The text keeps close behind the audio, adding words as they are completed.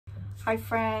Hi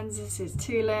friends, this is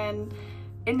Tulin.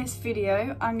 In this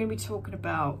video, I'm going to be talking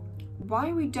about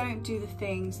why we don't do the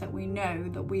things that we know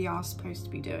that we are supposed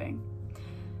to be doing.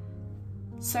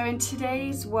 So in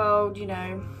today's world, you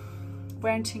know, we're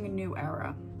entering a new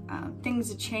era.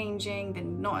 Things are changing, they're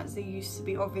not as they used to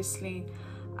be, obviously.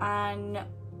 And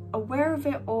aware of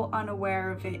it or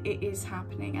unaware of it, it is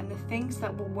happening. And the things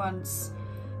that were once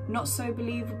not so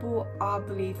believable are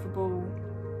believable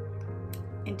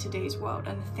in today's world,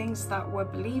 and the things that were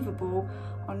believable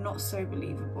are not so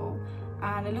believable.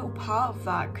 And a little part of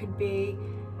that could be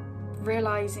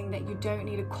realizing that you don't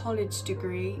need a college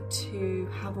degree to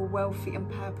have a wealthy and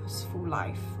purposeful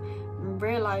life, and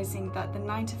realizing that the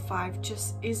 9-to-5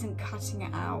 just isn't cutting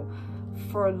it out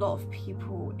for a lot of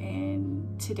people in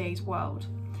today's world.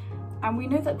 And we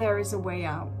know that there is a way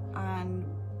out,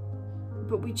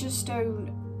 but we're just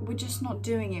not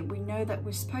doing it. We know that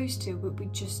we're supposed to, but we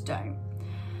just don't.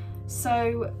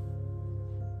 So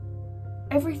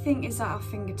everything is at our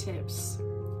fingertips,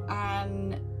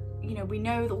 and you know, we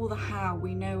know all the how.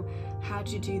 We know how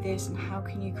do you do this and how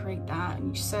can you create that,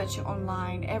 and you search it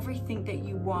online. Everything that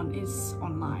you want is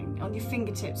online on your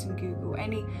fingertips in Google.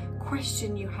 Any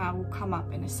question you have will come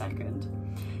up in a second.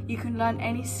 You can learn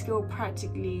any skill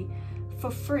practically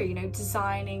for free, you know,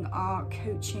 designing, art,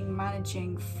 coaching,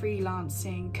 managing,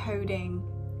 freelancing, coding.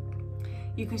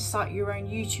 You can start your own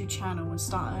YouTube channel and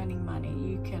start earning money.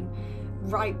 You can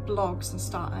write blogs and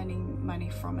start earning money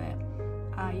from it.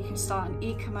 You can start an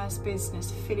e-commerce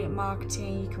business, affiliate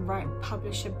marketing. You can write and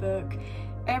publish a book.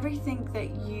 Everything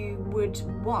that you would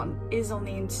want is on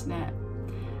the internet.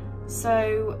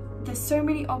 So there's so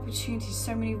many opportunities,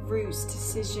 so many routes,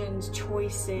 decisions,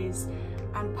 choices,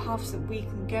 and paths that we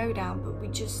can go down, but we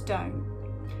just don't.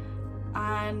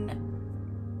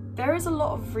 And there is a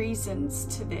lot of reasons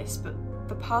to this, but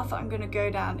the path that I'm going to go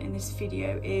down in this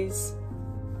video is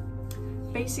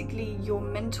basically your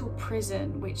mental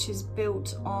prison, which is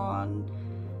built on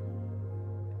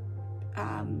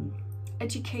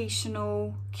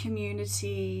educational,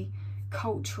 community,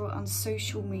 cultural and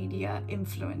social media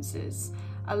influences,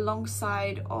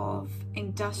 alongside of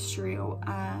industrial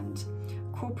and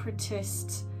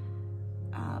corporatist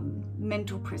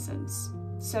mental prisons.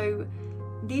 So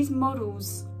these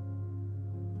models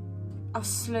are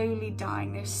slowly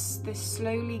dying, they're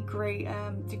slowly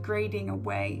degrading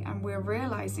away, and we're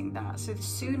realizing that. So the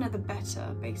sooner the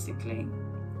better, basically.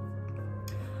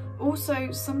 Also,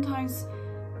 sometimes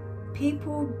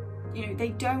people, you know, they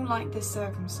don't like the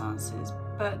circumstances,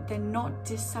 but they're not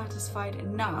dissatisfied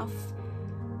enough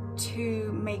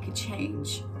to make a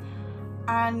change.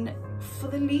 And for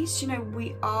the least, you know,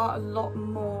 we are a lot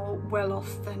more well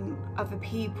off than other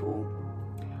people.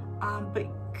 But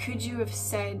could you have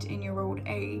said in your old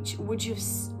age, would you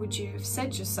have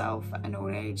said yourself at an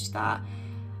old age that,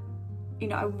 you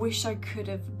know, I wish I could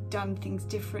have done things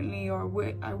differently, or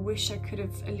I wish I could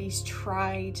have at least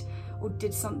tried or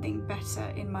did something better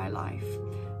in my life?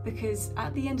 Because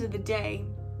at the end of the day,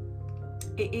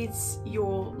 it is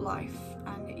your life,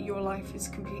 and your life is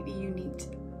completely unique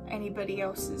to anybody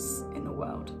else's in the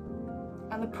world.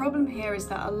 And the problem here is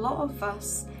that a lot of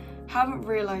us haven't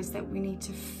realized that we need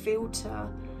to filter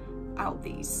out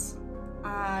these,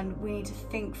 and we need to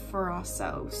think for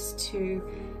ourselves to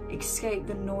escape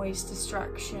the noise,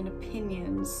 distraction,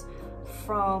 opinions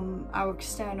from our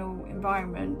external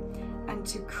environment, and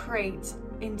to create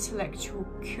intellectual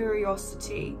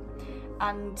curiosity,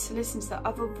 and to listen to the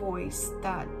other voice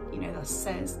that, you know, that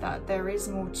says that there is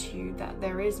more to you, that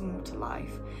there is more to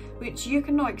life, which you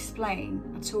cannot explain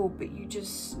at all, but you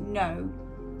just know,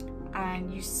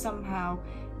 and you somehow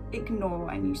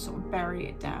ignore and you sort of bury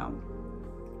it down.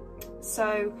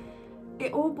 So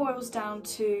it all boils down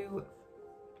to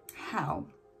how,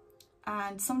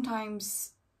 and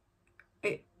sometimes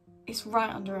it's right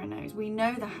under our nose. We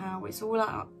know the how, it's all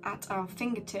at our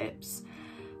fingertips,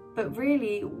 but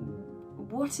really,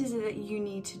 what is it that you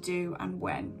need to do and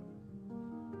when?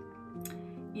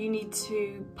 You need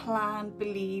to plan,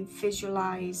 believe,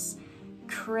 visualize,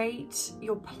 create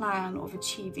your plan of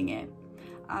achieving it.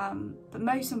 But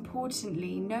most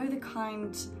importantly, know the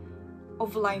kind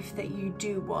of life that you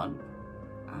do want,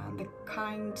 and the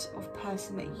kind of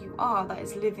person that you are that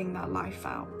is living that life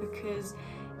out, because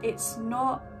it's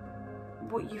not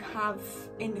what you have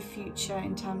in the future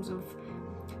in terms of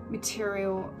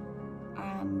material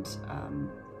and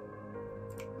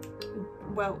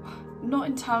well, not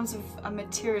in terms of a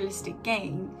materialistic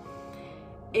gain,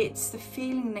 it's the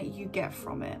feeling that you get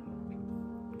from it.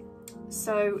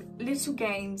 So little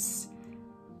gains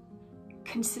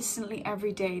consistently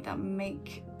every day that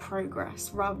make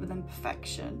progress rather than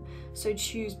perfection. So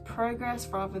choose progress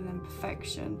rather than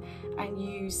perfection, and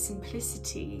use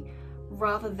simplicity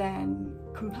rather than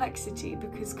complexity,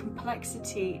 because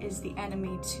complexity is the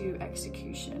enemy to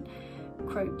execution.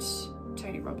 Quote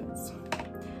Tony Robbins.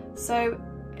 So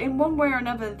in one way or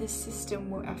another, this system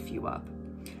will F you up.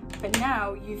 But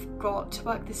now you've got to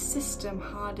work the system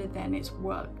harder than it's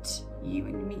worked you,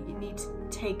 and you need to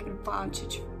take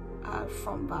advantage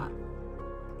from that.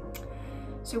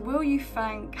 So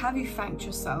have you thanked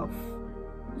yourself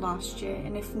last year?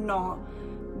 And if not,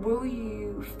 will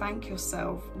you thank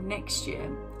yourself next year?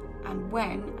 And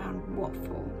when and what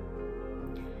for?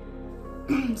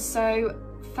 So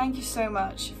thank you so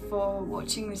much for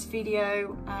watching this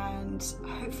video, and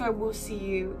hopefully I will see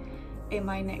you in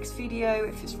my next video,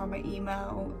 if it's from my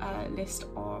email list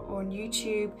or on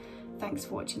YouTube. Thanks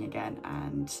for watching again,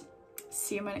 and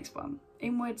see you in my next one.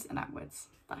 Inwards and outwards.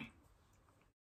 Bye.